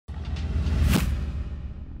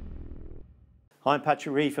Hi, I'm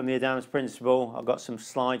Patrick Reid from the Adams Principle. I've got some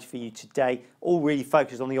slides for you today, all really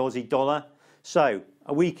focused on the Aussie dollar. So,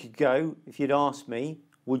 a week ago, if you'd asked me,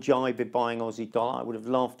 would I be buying Aussie dollar, I would have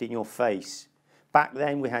laughed in your face. Back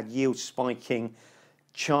then, we had yields spiking,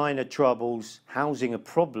 China troubles, housing a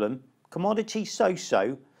problem, commodities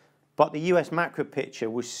so-so, but the US macro picture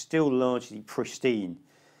was still largely pristine.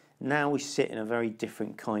 Now we sit in a very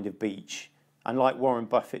different kind of beach. And like Warren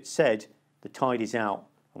Buffett said, the tide is out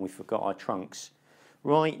and we forgot our trunks.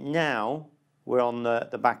 Right now, we're on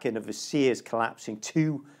the back end of a Sears collapsing,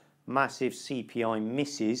 two massive CPI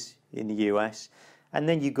misses in the US, and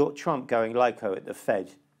then you've got Trump going loco at the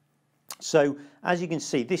Fed. So as you can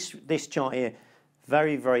see, this chart here,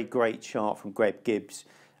 very, very great chart from Greg Gibbs,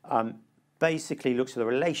 basically looks at the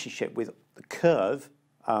relationship with the curve,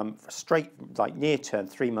 straight like near term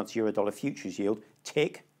 3 months Euro-dollar futures yield,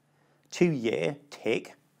 tick, 2-year,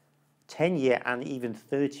 tick, 10-year and even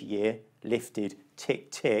 30-year lifted,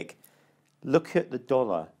 tick, tick. Look at the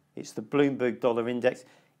dollar. It's the Bloomberg dollar index.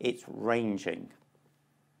 It's ranging.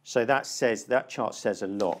 So that chart says a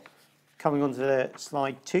lot. Coming on to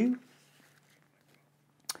slide 2.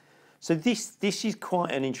 So this is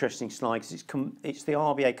quite an interesting slide because it's the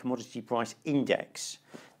RBA Commodity Price Index.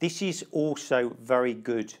 This is also very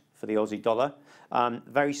good for the Aussie dollar,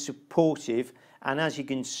 very supportive, and as you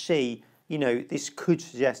can see, you know, this could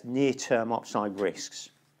suggest near-term upside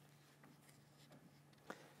risks.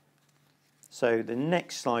 So the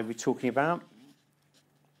next slide we're talking about.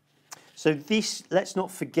 So this, let's not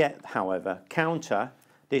forget, however, counter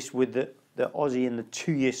this with the Aussie and the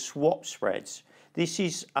 2-year swap spreads. This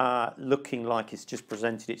is looking like it's just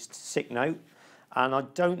presented its sick note, and I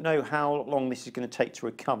don't know how long this is going to take to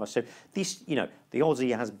recover. So this, you know, the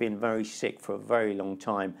Aussie has been very sick for a very long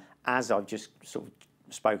time, as I've just sort of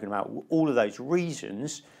spoken about all of those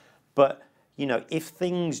reasons. But you know, if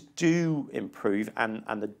things do improve and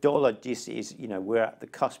the dollar just is, you know, we're at the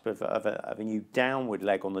cusp of a new downward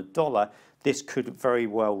leg on the dollar, this could very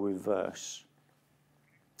well reverse.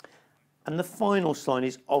 And the final slide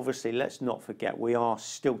is, obviously, let's not forget, we are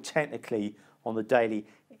still technically on the daily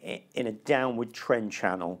in a downward trend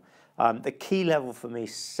channel. The key level for me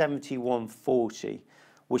is 71.40.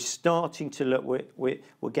 We're starting to look,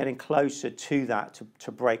 we're getting closer to that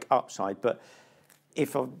to break upside. But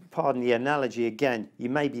if I pardon the analogy again, you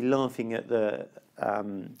may be laughing at the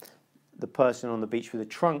person on the beach with the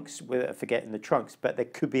trunks, forgetting the trunks, but there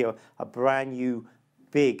could be a brand new,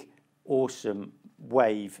 big, awesome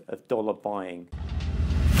wave of dollar buying.